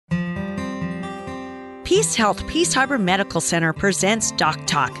Peace Health Peace Harbor Medical Center presents Doc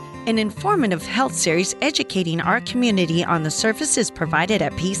Talk, an informative health series educating our community on the services provided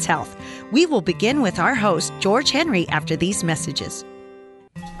at Peace Health. We will begin with our host, George Henry, after these messages.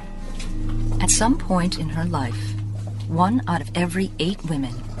 At some point in her life, 1 out of every 8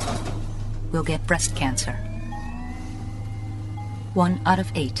 women will get breast cancer. 1 out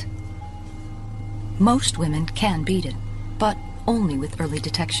of 8. Most women can beat it, but only with early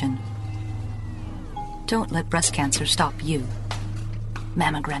detection. Don't let breast cancer stop you.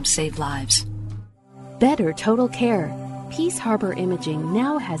 Mammograms save lives. Better total care. Peace Harbor Imaging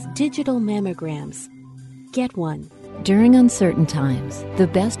now has digital mammograms. Get one. During uncertain times, the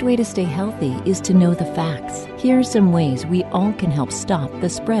best way to stay healthy is to know the facts. Here are some ways we all can help stop the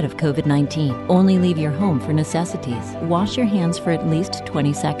spread of COVID-19. Only leave your home for necessities. Wash your hands for at least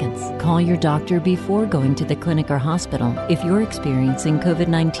 20 seconds. Call your doctor before going to the clinic or hospital if you're experiencing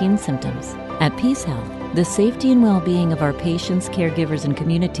COVID-19 symptoms. At Peace Health, the safety and well-being of our patients, caregivers, and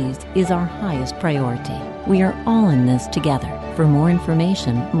communities is our highest priority. We are all in this together. For more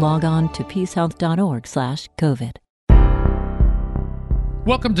information, log on to peacehealth.org/COVID.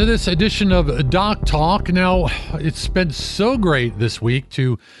 Welcome to this edition of Doc Talk. Now, it's been so great this week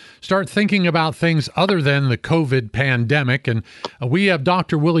to start thinking about things other than the COVID pandemic. And we have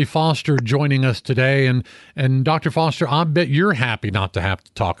Dr. Willie Foster joining us today. And Dr. Foster, I bet you're happy not to have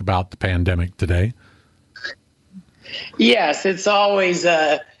to talk about the pandemic today. Yes, it's always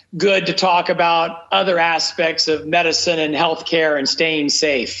good to talk about other aspects of medicine and healthcare and staying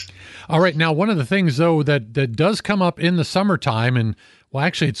safe. All right. Now, one of the things, though, that does come up in the summertime, and well,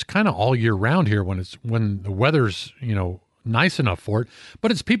 actually, it's kind of all year round here when the weather's, nice enough for it. But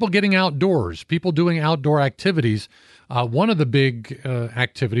it's people getting outdoors, people doing outdoor activities. One of the big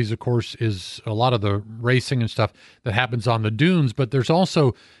activities, of course, is a lot of the racing and stuff that happens on the dunes. But there's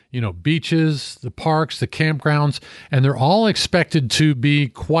also, beaches, the parks, the campgrounds, and they're all expected to be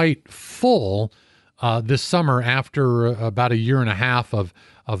quite full this summer after about a year and a half of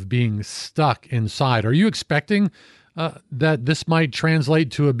being stuck inside. Are you expecting that this might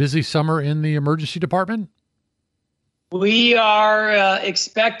translate to a busy summer in the emergency department? We are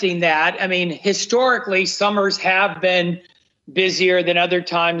expecting that. I mean, historically, summers have been busier than other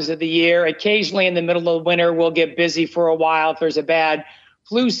times of the year. Occasionally in the middle of winter, we'll get busy for a while if there's a bad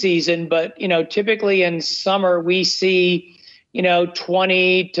flu season. But, typically in summer, we see,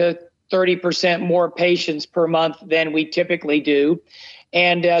 20 to 30% more patients per month than we typically do.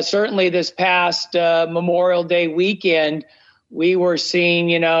 And certainly this past Memorial Day weekend, we were seeing,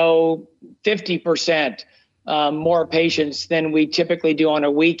 50% more patients than we typically do on a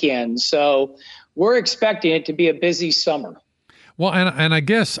weekend. So we're expecting it to be a busy summer. Well, and I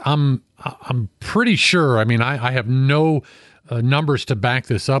guess I'm pretty sure, I have no numbers to back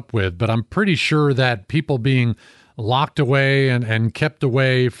this up with, but I'm pretty sure that people being locked away and kept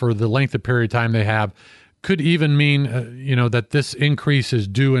away for the length of period of time they have could even mean, that this increase is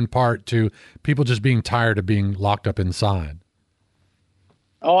due in part to people just being tired of being locked up inside.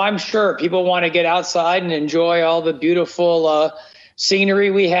 Oh, I'm sure people want to get outside and enjoy all the beautiful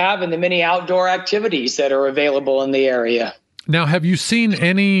scenery we have and the many outdoor activities that are available in the area. Now, have you seen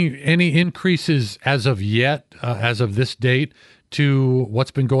any increases as of yet, as of this date, to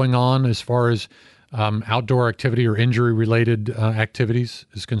what's been going on as far as outdoor activity or injury-related activities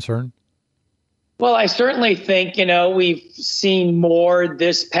is concerned? Well, I certainly think, we've seen more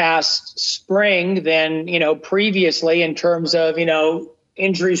this past spring than, previously in terms of,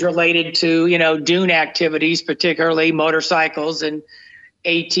 injuries related to, dune activities, particularly motorcycles and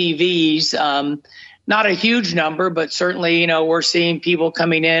ATVs. Not a huge number, but certainly, we're seeing people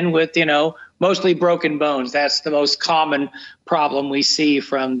coming in with, mostly broken bones. That's the most common problem we see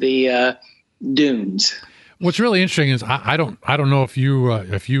from the dunes. What's really interesting is I don't know if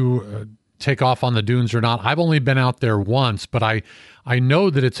you take off on the dunes or not. I've only been out there once, but I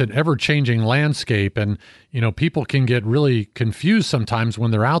know that it's an ever-changing landscape, and people can get really confused sometimes when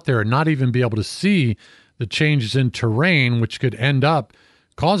they're out there and not even be able to see the changes in terrain, which could end up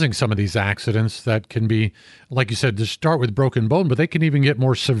causing some of these accidents that can be, like you said, to start with broken bone, but they can even get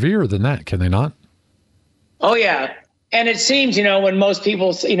more severe than that, can they not? Oh, yeah. And it seems, when most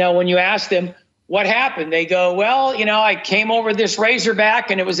people, when you ask them, what happened? They go, well, I came over this Razorback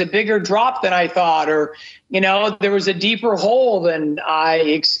and it was a bigger drop than I thought, or, there was a deeper hole than I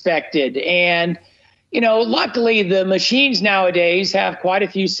expected. And, luckily the machines nowadays have quite a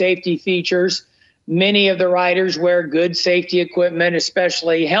few safety features. Many of the riders wear good safety equipment,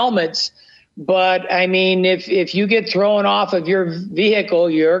 especially helmets. But if you get thrown off of your vehicle,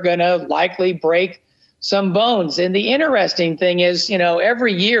 you're going to likely break some bones. And the interesting thing is,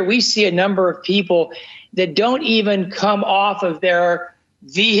 every year we see a number of people that don't even come off of their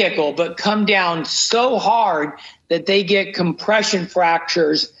vehicle, but come down so hard that they get compression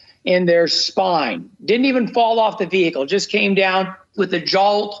fractures in their spine. Didn't even fall off the vehicle, just came down with a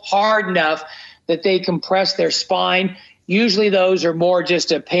jolt hard enough that they compress their spine. Usually those are more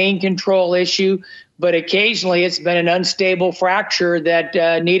just a pain control issue, but occasionally it's been an unstable fracture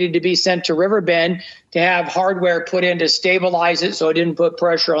that needed to be sent to Riverbend to have hardware put in to stabilize it so it didn't put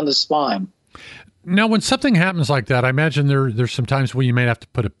pressure on the spine. Now, when something happens like that, I imagine there's some times where you may have to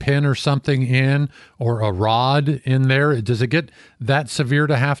put a pin or something in or a rod in there. Does it get that severe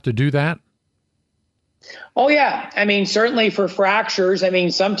to have to do that? Oh, yeah. I mean, certainly for fractures. I mean,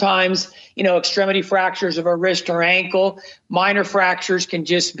 sometimes, extremity fractures of a wrist or ankle, minor fractures can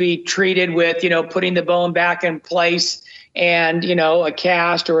just be treated with, putting the bone back in place and, a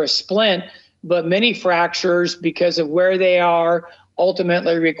cast or a splint. But many fractures, because of where they are,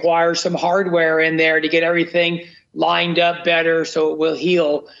 ultimately require some hardware in there to get everything lined up better so it will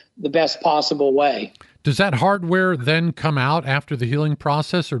heal the best possible way. Does that hardware then come out after the healing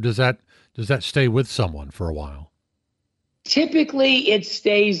process, or does that stay with someone for a while? Typically, it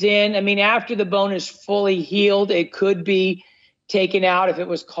stays in. I mean, after the bone is fully healed, it could be taken out if it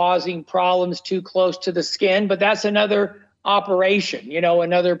was causing problems too close to the skin, but that's another operation,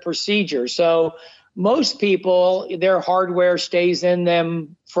 another procedure. So most people, their hardware stays in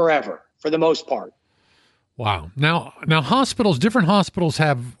them forever, for the most part. Wow. Now different hospitals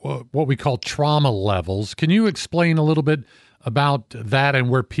have what we call trauma levels. Can you explain a little bit about that and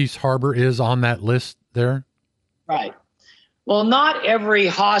where Peace Harbor is on that list there? Right. Well, not every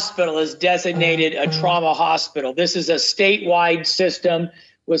hospital is designated a trauma hospital. This is a statewide system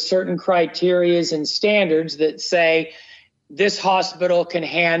with certain criterias and standards that say this hospital can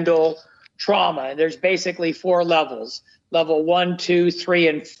handle trauma. There's basically 4 levels, level 1, 2, 3,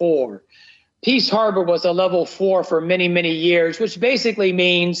 and 4. Peace Harbor was a level 4 for many, many years, which basically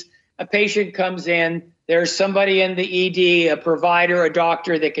means a patient comes in, there's somebody in the ED, a provider, a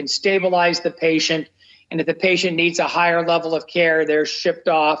doctor that can stabilize the patient. And if the patient needs a higher level of care, they're shipped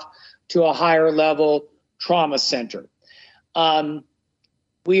off to a higher level trauma center.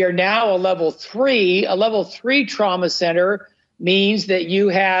 We are now a level 3. A level 3 trauma center means that you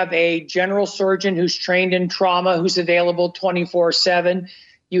have a general surgeon who's trained in trauma, who's available 24/7.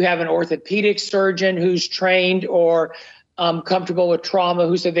 You have an orthopedic surgeon who's trained or comfortable with trauma,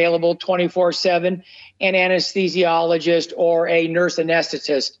 who's available 24/7, an anesthesiologist or a nurse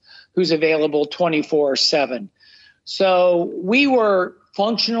anesthetist who's available 24/7. So we were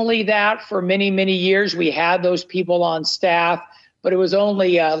functionally that for many, many years. We had those people on staff, but it was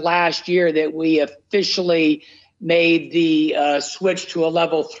only last year that we officially made the switch to a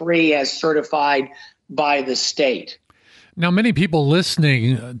level 3 as certified by the state. Now, many people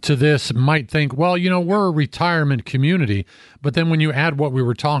listening to this might think, well, we're a retirement community. But then when you add what we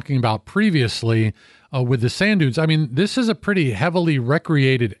were talking about previously with the sand dunes, I mean, this is a pretty heavily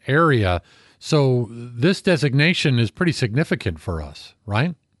recreated area. So this designation is pretty significant for us,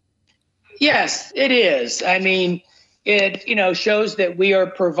 right? Yes, it is. I mean, it, shows that we are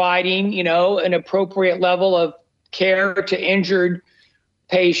providing, an appropriate level of care to injured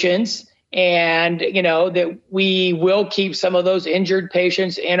patients. And, that we will keep some of those injured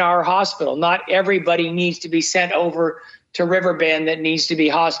patients in our hospital. Not everybody needs to be sent over to Riverbend that needs to be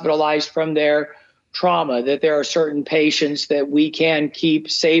hospitalized from their trauma, that there are certain patients that we can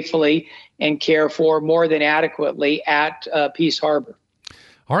keep safely and care for more than adequately at Peace Harbor.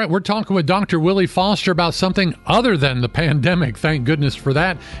 All right, we're talking with Dr. Willie Foster about something other than the pandemic. Thank goodness for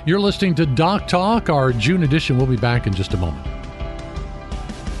that. You're listening to Doc Talk, our June edition. We'll be back in just a moment.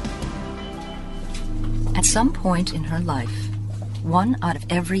 At some point in her life, 1 out of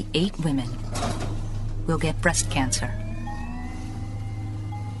every 8 women will get breast cancer.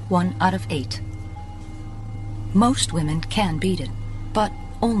 1 out of 8. Most women can beat it, but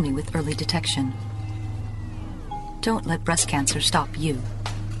only with early detection. Don't let breast cancer stop you.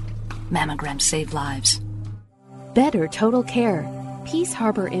 Mammograms save lives. Better total care. Peace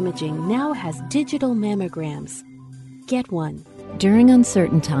Harbor Imaging now has digital mammograms. Get one. During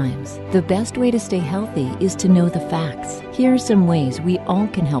uncertain times, the best way to stay healthy is to know the facts. Here are some ways we all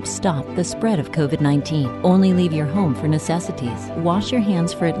can help stop the spread of COVID-19. Only leave your home for necessities. Wash your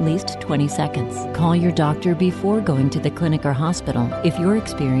hands for at least 20 seconds. Call your doctor before going to the clinic or hospital if you're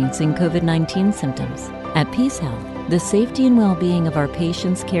experiencing COVID-19 symptoms. At Peace Health, the safety and well-being of our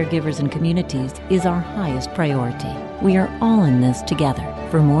patients, caregivers, and communities is our highest priority. We are all in this together.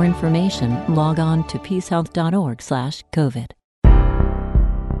 For more information, log on to peacehealth.org/COVID.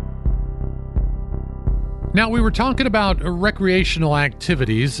 Now, we were talking about recreational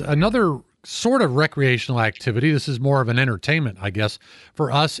activities. Another sort of recreational activity, this is more of an entertainment, I guess,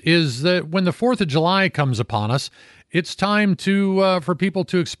 for us, is that when the 4th of July comes upon us, it's time to for people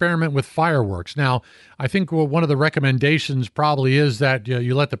to experiment with fireworks. Now, I think one of the recommendations probably is that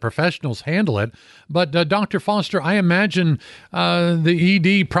you let the professionals handle it. But Dr. Foster, I imagine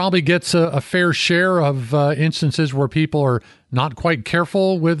the ED probably gets a fair share of instances where people are not quite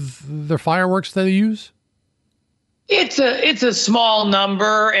careful with the fireworks they use. It's a small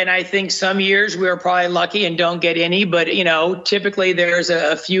number, and I think some years we are probably lucky and don't get any. But typically there's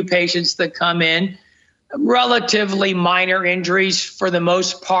a few patients that come in, relatively minor injuries for the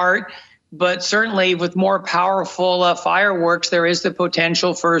most part. But certainly with more powerful fireworks, there is the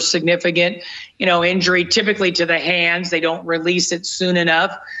potential for significant, injury. Typically to the hands, they don't release it soon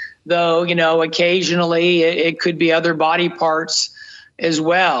enough. Though occasionally it could be other body parts as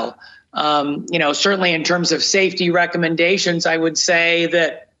well. Certainly in terms of safety recommendations, I would say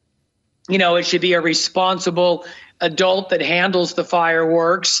that, it should be a responsible adult that handles the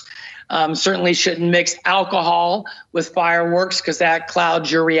fireworks. Certainly shouldn't mix alcohol with fireworks because that clouds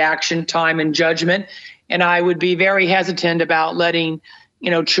your reaction time and judgment. And I would be very hesitant about letting,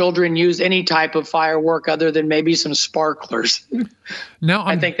 children use any type of firework other than maybe some sparklers. Now,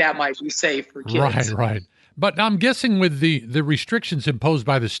 I think that might be safe for kids. Right. But I'm guessing with the restrictions imposed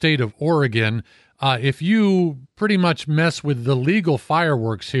by the state of Oregon, if you pretty much mess with the legal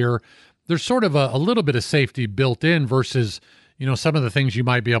fireworks here, there's sort of a little bit of safety built in versus, some of the things you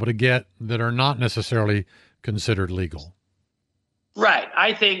might be able to get that are not necessarily considered legal. Right.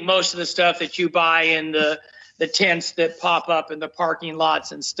 I think most of the stuff that you buy in the tents that pop up in the parking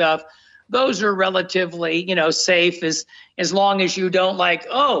lots and stuff, those are relatively, safe as long as you don't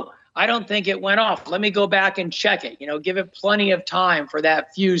I don't think it went off. Let me go back and check it. Give it plenty of time for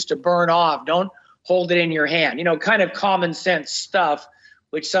that fuse to burn off. Don't hold it in your hand. Kind of common sense stuff,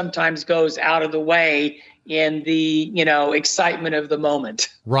 which sometimes goes out of the way in the, excitement of the moment.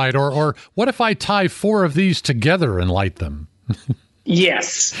 Right. Or what if I tie 4 of these together and light them?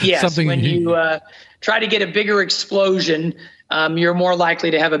 Yes. When you try to get a bigger explosion, you're more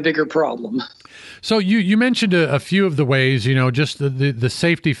likely to have a bigger problem. So you mentioned a few of the ways, just the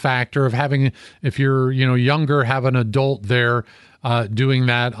safety factor of having, if you're, younger, have an adult there doing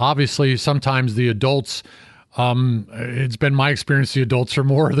that. Obviously, sometimes the adults, it's been my experience, the adults are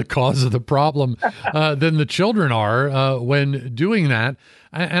more the cause of the problem than the children are when doing that.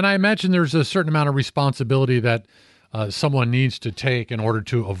 And I imagine there's a certain amount of responsibility that someone needs to take in order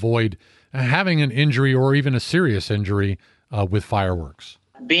to avoid having an injury or even a serious injury with fireworks.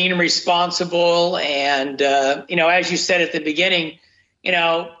 Being responsible and, as you said at the beginning,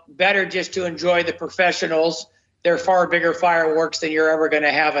 better just to enjoy the professionals. They're far bigger fireworks than you're ever going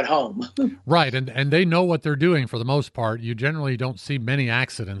to have at home. Right. And they know what they're doing for the most part. You generally don't see many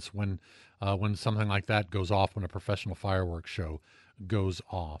accidents when something like that goes off, when a professional fireworks show goes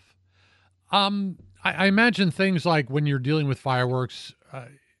off. I imagine things like when you're dealing with fireworks,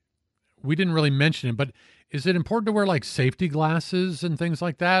 we didn't really mention it, but is it important to wear like safety glasses and things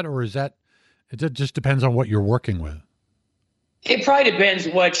like that? Or it just depends on what you're working with? It probably depends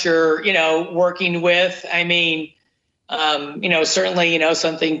what you're, working with. I mean, certainly,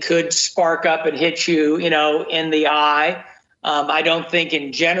 something could spark up and hit you, in the eye. I don't think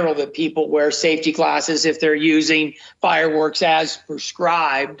in general that people wear safety glasses if they're using fireworks as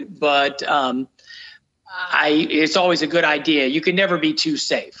prescribed, but it's always a good idea. You can never be too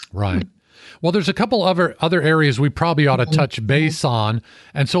safe. Right. Well, there's a couple other areas we probably ought to touch base on,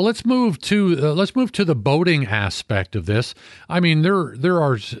 and so let's move to the boating aspect of this. I mean, there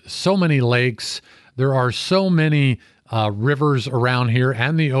are so many lakes, there are so many rivers around here,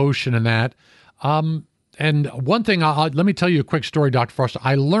 and the ocean, and that. And one thing, let me tell you a quick story, Dr. Foster.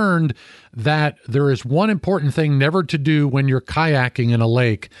 I learned that there is one important thing never to do when you're kayaking in a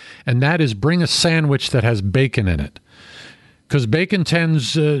lake, and that is bring a sandwich that has bacon in it. Because bacon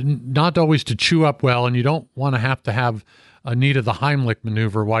tends not always to chew up well, and you don't want to have a need of the Heimlich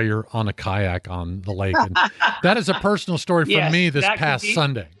maneuver while you're on a kayak on the lake. And that is a personal story from me this past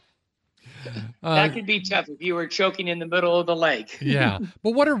Sunday. That could be tough if you were choking in the middle of the lake. Yeah.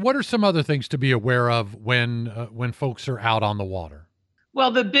 But what are some other things to be aware of when folks are out on the water?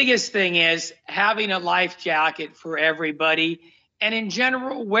 Well, the biggest thing is having a life jacket for everybody, and in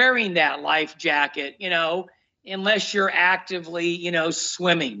general, wearing that life jacket, unless you're actively,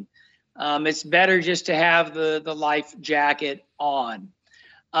 swimming. It's better just to have the life jacket on.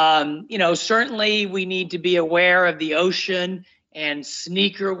 Certainly we need to be aware of the ocean and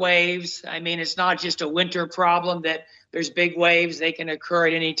sneaker waves. I mean, it's not just a winter problem that there's big waves. They can occur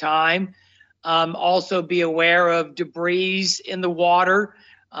at any time. Also be aware of debris in the water.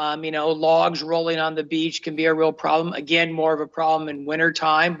 Logs rolling on the beach can be a real problem. Again, more of a problem in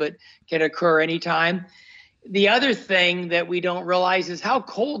wintertime, but can occur anytime. The other thing that we don't realize is how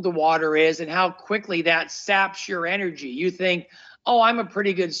cold the water is and how quickly that saps your energy. You think, oh, I'm a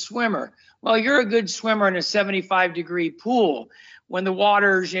pretty good swimmer. Well, you're a good swimmer in a 75-degree pool. When the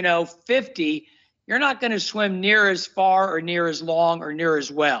water's, 50, you're not going to swim near as far or near as long or near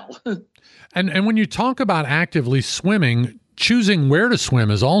as well. And when you talk about actively swimming, choosing where to swim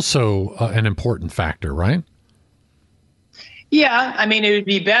is also an important factor, right? Yeah, it would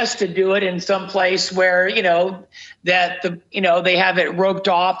be best to do it in some place where, they have it roped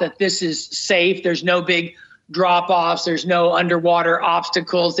off, that this is safe. There's no big drop-offs. There's no underwater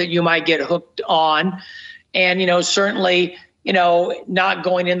obstacles that you might get hooked on. And, certainly, not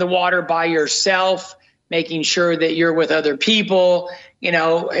going in the water by yourself, making sure that you're with other people.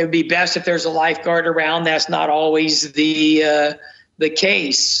 It would be best if there's a lifeguard around. That's not always the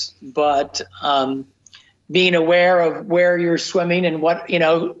case, but being aware of where you're swimming and what,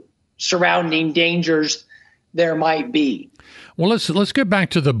 surrounding dangers there might be. Well, let's get back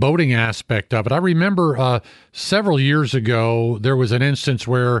to the boating aspect of it. I remember several years ago, there was an instance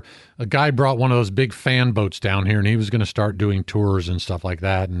where a guy brought one of those big fan boats down here, and he was going to start doing tours and stuff like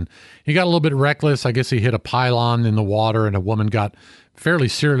that. And he got a little bit reckless. I guess he hit a pylon in the water, and a woman got fairly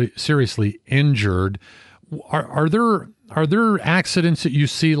seriously injured. Are there accidents that you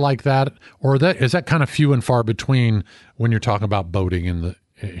see like that, or is that kind of few and far between when you're talking about boating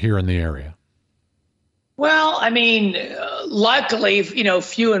here in the area? Well, luckily,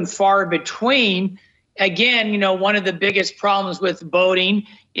 few and far between. Again, one of the biggest problems with boating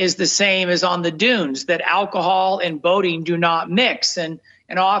is the same as on the dunes, that alcohol and boating do not mix. And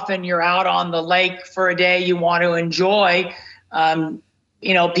often you're out on the lake for a day, you want to enjoy.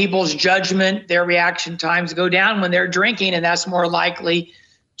 People's judgment, their reaction times go down when they're drinking, and that's more likely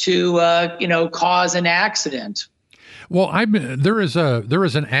to, cause an accident. Well, there is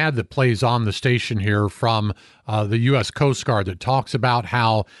an ad that plays on the station here from the U.S. Coast Guard that talks about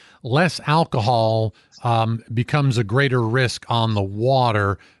how less alcohol becomes a greater risk on the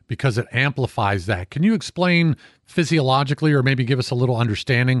water because it amplifies that. Can you explain physiologically, or maybe give us a little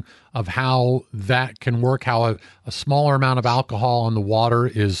understanding of how that can work, how a smaller amount of alcohol on the water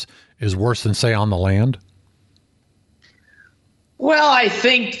is worse than, say, on the land? Well, I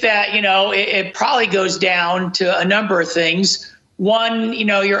think that, it probably goes down to a number of things. One,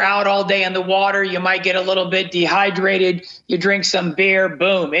 you're out all day in the water, you might get a little bit dehydrated, you drink some beer,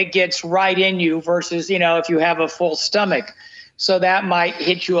 boom, it gets right in you versus, if you have a full stomach. So that might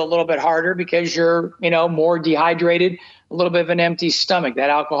hit you a little bit harder because you're, more dehydrated, a little bit of an empty stomach.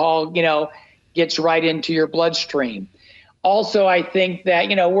 That alcohol, gets right into your bloodstream. Also, I think that,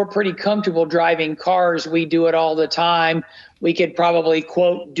 we're pretty comfortable driving cars. We do it all the time. We could probably,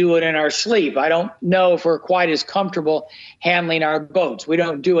 quote, do it in our sleep. I don't know if we're quite as comfortable handling our boats. We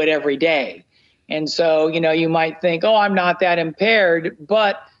don't do it every day. And so, you might think, oh, I'm not that impaired,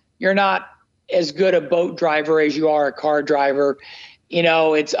 but you're not as good a boat driver as you are a car driver.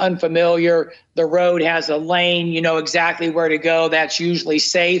 It's unfamiliar. The road has a lane. You know exactly where to go. That's usually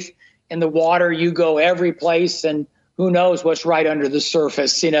safe. In the water, you go every place, and who knows what's right under the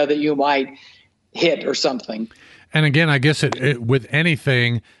surface, that you might hit or something. And again, I guess with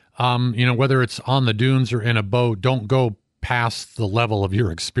anything, whether it's on the dunes or in a boat, don't go past the level of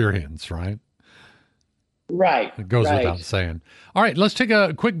your experience, right? Right. It goes without saying. All right, let's take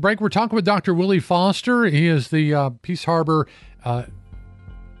a quick break. We're talking with Dr. Willie Foster. He is the Peace Harbor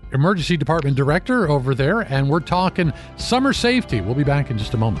Emergency Department Director over there, and we're talking summer safety. We'll be back in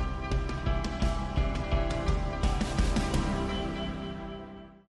just a moment.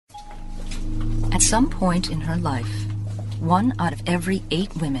 At some point in her life, 1 out of every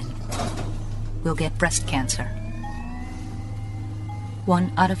 8 women will get breast cancer.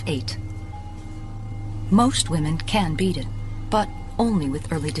 1 out of 8. Most women can beat it, but only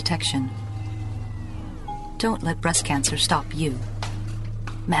with early detection. Don't let breast cancer stop you.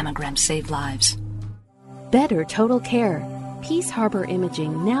 Mammograms save lives. Better total care. Peace Harbor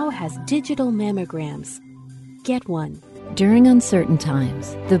Imaging now has digital mammograms. Get one. During uncertain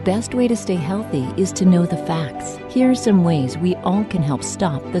times, the best way to stay healthy is to know the facts. Here are some ways we all can help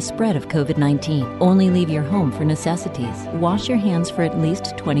stop the spread of COVID-19. Only leave your home for necessities. Wash your hands for at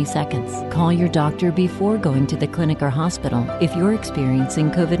least 20 seconds. Call your doctor before going to the clinic or hospital if you're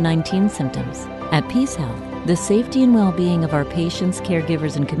experiencing COVID-19 symptoms. At Peace Health, the safety and well-being of our patients,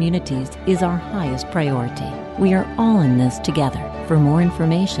 caregivers, and communities is our highest priority. We are all in this together. For more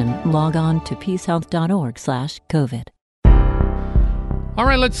information, log on to peacehealth.org/COVID. All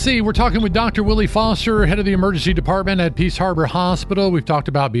right, let's see. We're talking with Dr. Willie Foster, head of the emergency department at Peace Harbor Hospital. We've talked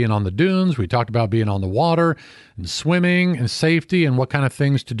about being on the dunes. We talked about being on the water and swimming and safety and what kind of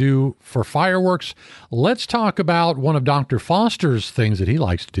things to do for fireworks. Let's talk about one of Dr. Foster's things that he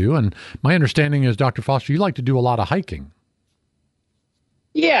likes to do. And my understanding is, Dr. Foster, you like to do a lot of hiking.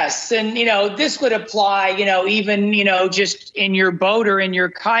 Yes. And, this would apply, even, just in your boat or in your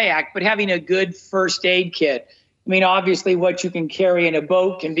kayak, but having a good first aid kit. I mean, obviously what you can carry in a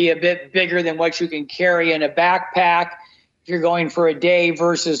boat can be a bit bigger than what you can carry in a backpack. If you're going for a day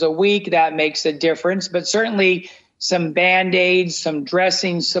versus a week, that makes a difference. But certainly some Band-Aids, some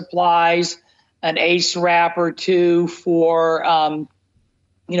dressing supplies, an ACE wrap or two for, a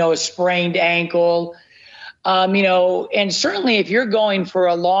sprained ankle. And certainly if you're going for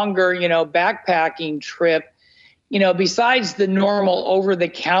a longer, backpacking trip, besides the normal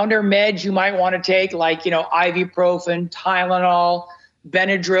over-the-counter meds you might want to take, like, ibuprofen, Tylenol,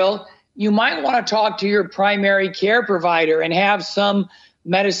 Benadryl, you might want to talk to your primary care provider and have some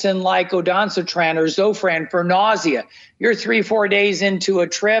medicine like ondansetron or Zofran for nausea. You're 3-4 days into a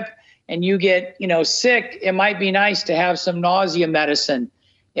trip and you get, sick. It might be nice to have some nausea medicine.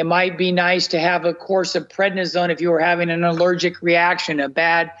 It might be nice to have a course of prednisone if you were having an allergic reaction, a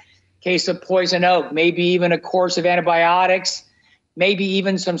bad case of poison oak, maybe even a course of antibiotics, maybe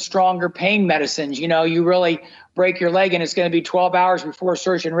even some stronger pain medicines. You really break your leg and it's going to be 12 hours before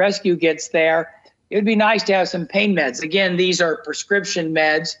search and rescue gets there. It would be nice to have some pain meds. Again, these are prescription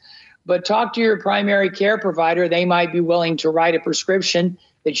meds, but talk to your primary care provider. They might be willing to write a prescription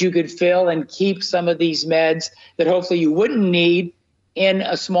that you could fill and keep some of these meds that hopefully you wouldn't need in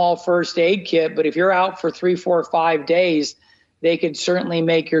a small first aid kit. But if you're out for 3, 4, 5 days, they could certainly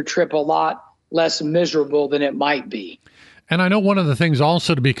make your trip a lot less miserable than it might be. And I know one of the things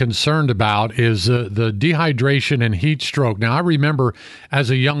also to be concerned about is the dehydration and heat stroke. Now, I remember as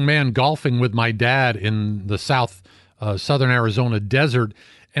a young man golfing with my dad in the southern Arizona desert,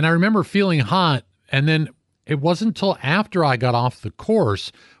 and I remember feeling hot, and then it wasn't until after I got off the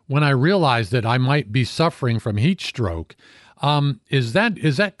course when I realized that I might be suffering from heat stroke. Is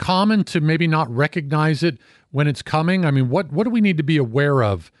that common to maybe not recognize it when it's coming? I mean, what do we need to be aware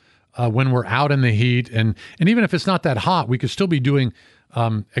of when we're out in the heat? And even if it's not that hot, we could still be doing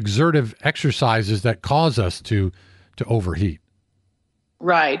exertive exercises that cause us to overheat.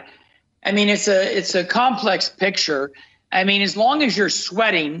 Right. I mean, it's a complex picture. I mean, as long as you're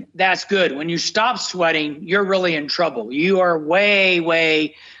sweating, that's good. When you stop sweating, you're really in trouble. You are way,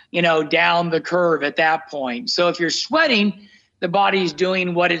 way, down the curve at that point. So if you're sweating, the body's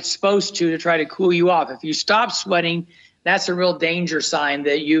doing what it's supposed to try to cool you off. If you stop sweating, that's a real danger sign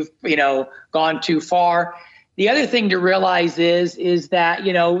that you've, gone too far. The other thing to realize is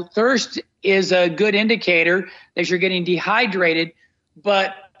that, thirst is a good indicator that you're getting dehydrated.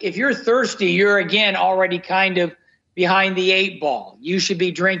 But if you're thirsty, you're again already kind of behind the 8 ball. You should be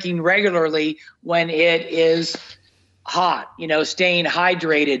drinking regularly when it is hot, staying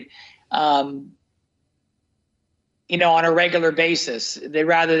hydrated. On a regular basis,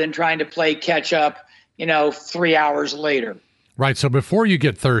 rather than trying to play catch up, 3 hours later. Right. So before you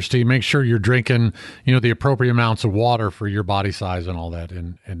get thirsty, make sure you're drinking, the appropriate amounts of water for your body size and all that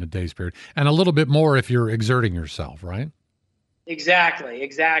in the day's period. And a little bit more if you're exerting yourself, right?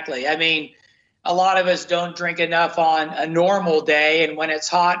 Exactly. I mean, a lot of us don't drink enough on a normal day. And when it's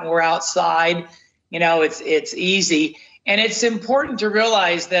hot and we're outside, it's easy. And it's important to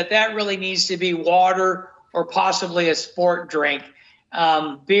realize that really needs to be water or possibly a sport drink.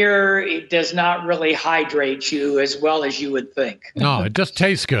 Beer, it does not really hydrate you as well as you would think. No, it just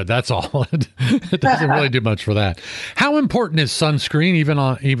tastes good. That's all. It doesn't really do much for that. How important is sunscreen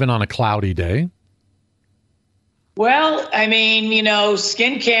even on a cloudy day? Well, I mean,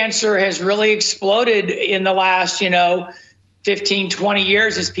 skin cancer has really exploded in the last, 15, 20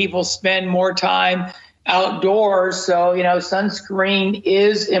 years as people spend more time outdoors. So, sunscreen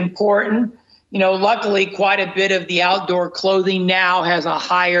is important. Luckily, quite a bit of the outdoor clothing now has a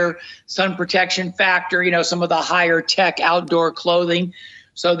higher sun protection factor, some of the higher tech outdoor clothing.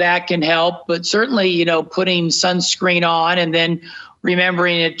 So that can help. But certainly, putting sunscreen on and then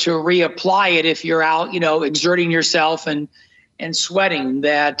remembering to reapply it if you're out, exerting yourself and sweating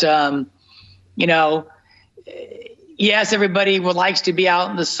that, yes, everybody likes to be out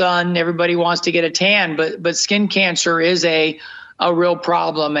in the sun. Everybody wants to get a tan, but skin cancer is a real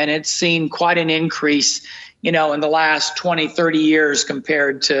problem, and it's seen quite an increase, in the last 20, 30 years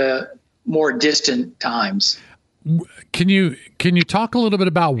compared to more distant times. Can you talk a little bit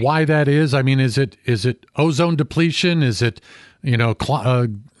about why that is? I mean, is it ozone depletion? Is it,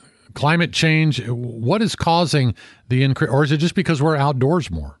 climate change? What is causing the increase, or is it just because we're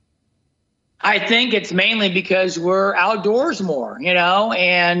outdoors more? I think it's mainly because we're outdoors more,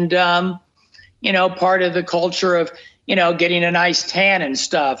 and, part of the culture of, getting a nice tan and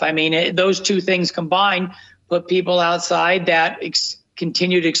stuff. I mean, those two things combined put people outside. That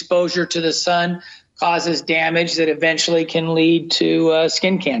continued exposure to the sun causes damage that eventually can lead to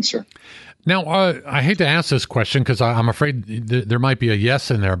skin cancer. Now, I hate to ask this question because I'm afraid there might be a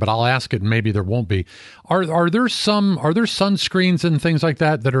yes in there, but I'll ask it and maybe there won't be. Are there sunscreens and things like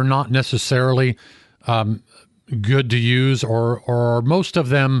that are not necessarily good to use, or are most of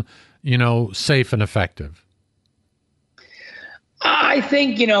them, safe and effective? I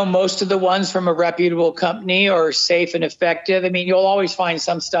think, most of the ones from a reputable company are safe and effective. I mean, you'll always find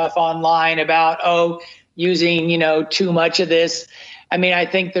some stuff online about, using, too much of this. I mean, I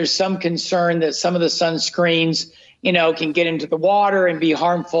think there's some concern that some of the sunscreens, can get into the water and be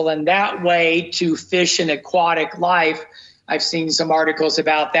harmful in that way to fish and aquatic life. I've seen some articles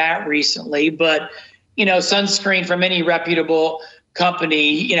about that recently, but, sunscreen from any reputable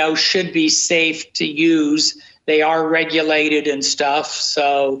company, should be safe to use. They are regulated and stuff.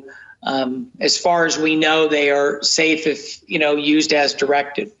 So as far as we know, they are safe if, used as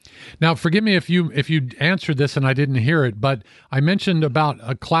directed. Now, forgive me if you answered this and I didn't hear it, but I mentioned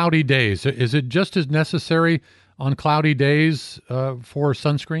about cloudy days. Is it just as necessary on cloudy days for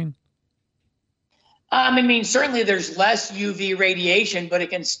sunscreen? I mean, certainly there's less UV radiation, but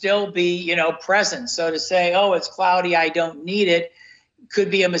it can still be, present. So to say, it's cloudy, I don't need it, could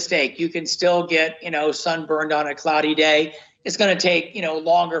be a mistake. You can still get, sunburned on a cloudy day. It's going to take,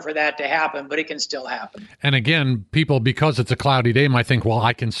 longer for that to happen, but it can still happen. And again, people, because it's a cloudy day, might think, well,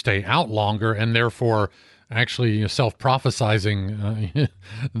 I can stay out longer, and therefore actually self-prophesizing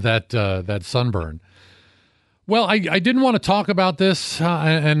that sunburn. Well, I didn't want to talk about this,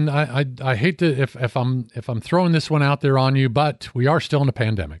 and I hate to if I'm throwing this one out there on you, but we are still in a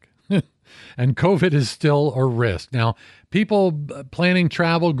pandemic, and COVID is still a risk. Now, people planning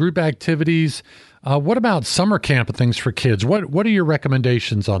travel, group activities. What about summer camp and things for kids? What are your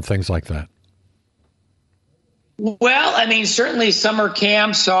recommendations on things like that? Well, I mean, certainly summer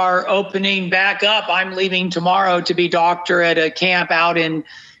camps are opening back up. I'm leaving tomorrow to be doctor at a camp out in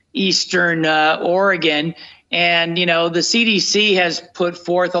Eastern Oregon. And, the CDC has put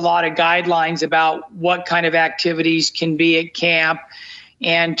forth a lot of guidelines about what kind of activities can be at camp.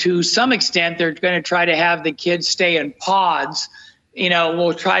 And to some extent, they're going to try to have the kids stay in pods.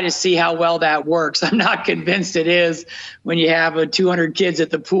 We'll try to see how well that works. I'm not convinced it is when you have 200 kids at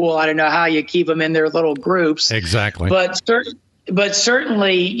the pool. I don't know how you keep them in their little groups. Exactly. But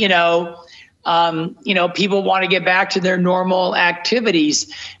certainly, people want to get back to their normal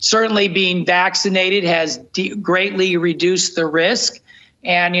activities. Certainly being vaccinated has greatly reduced the risk.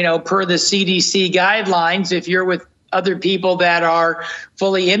 And, per the CDC guidelines, if you're with other people that are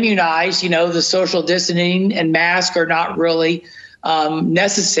fully immunized, the social distancing and mask are not really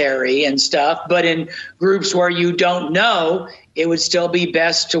necessary and stuff. But in groups where you don't know, it would still be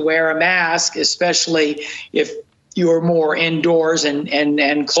best to wear a mask, especially if you're more indoors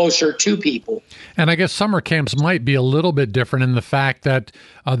and closer to people. And I guess summer camps might be a little bit different in the fact that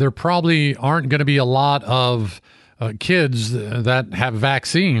there probably aren't going to be a lot of kids that have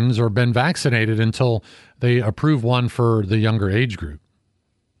vaccines or been vaccinated until they approve one for the younger age group.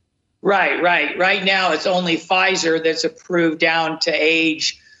 Right. Right now, it's only Pfizer that's approved down to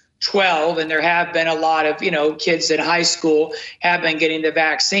age 12. And there have been a lot of, kids in high school have been getting the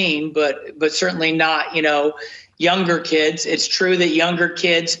vaccine, but certainly not, younger kids. It's true that younger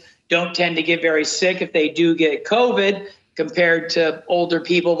kids don't tend to get very sick if they do get COVID compared to older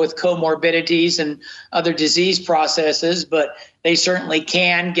people with comorbidities and other disease processes, but they certainly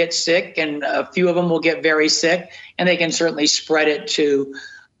can get sick, and a few of them will get very sick, and they can certainly spread it to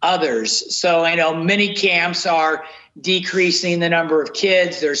others. So I know many camps are decreasing the number of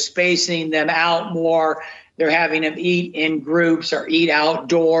kids. They're spacing them out more. They're having them eat in groups or eat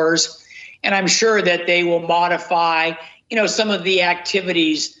outdoors. And I'm sure that they will modify, some of the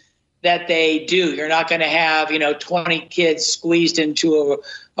activities that they do. You're not going to have, 20 kids squeezed into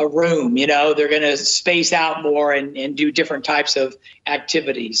a room. They're going to space out more and do different types of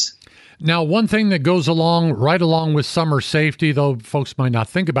activities. Now, one thing that goes right along with summer safety, though folks might not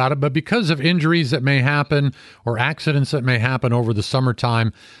think about it, but because of injuries that may happen or accidents that may happen over the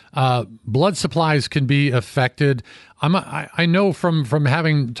summertime, blood supplies can be affected. I know from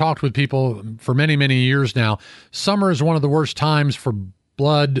having talked with people for many, many years now, summer is one of the worst times for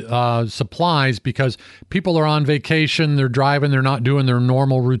blood supplies because people are on vacation, they're driving, they're not doing their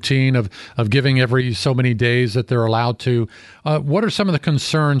normal routine of giving every so many days that they're allowed to. What are some of the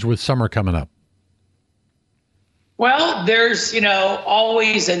concerns with summer coming up? Well, there's,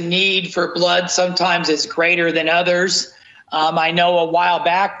 always a need for blood. Sometimes it's greater than others. I know a while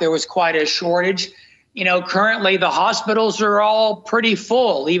back there was quite a shortage. Currently the hospitals are all pretty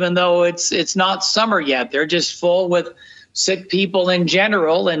full, even though it's not summer yet. They're just full with sick people in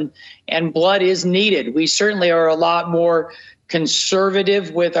general, and blood is needed. We certainly are a lot more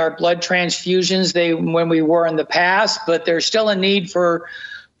conservative with our blood transfusions when we were in the past, but there's still a need for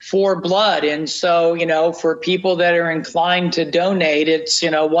blood. And so, for people that are inclined to donate, it's,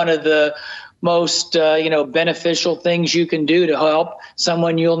 one of the most, beneficial things you can do to help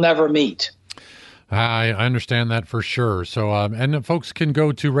someone you'll never meet. I understand that for sure. So, and folks can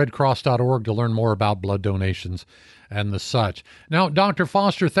go to redcross.org to learn more about blood donations and the such. Now, Dr.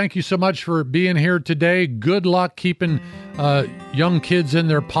 Foster, thank you so much for being here today. Good luck keeping young kids in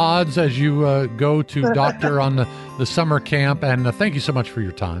their pods as you go to doctor on the summer camp. And thank you so much for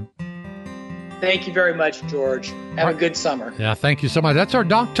your time. Thank you very much, George. Have a good summer. Yeah, thank you so much. That's our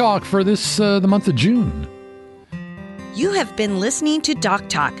Doc Talk for the month of June. You have been listening to Doc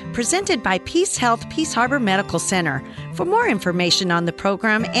Talk, presented by Peace Health Peace Harbor Medical Center. For more information on the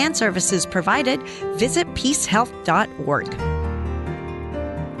program and services provided, visit peacehealth.org.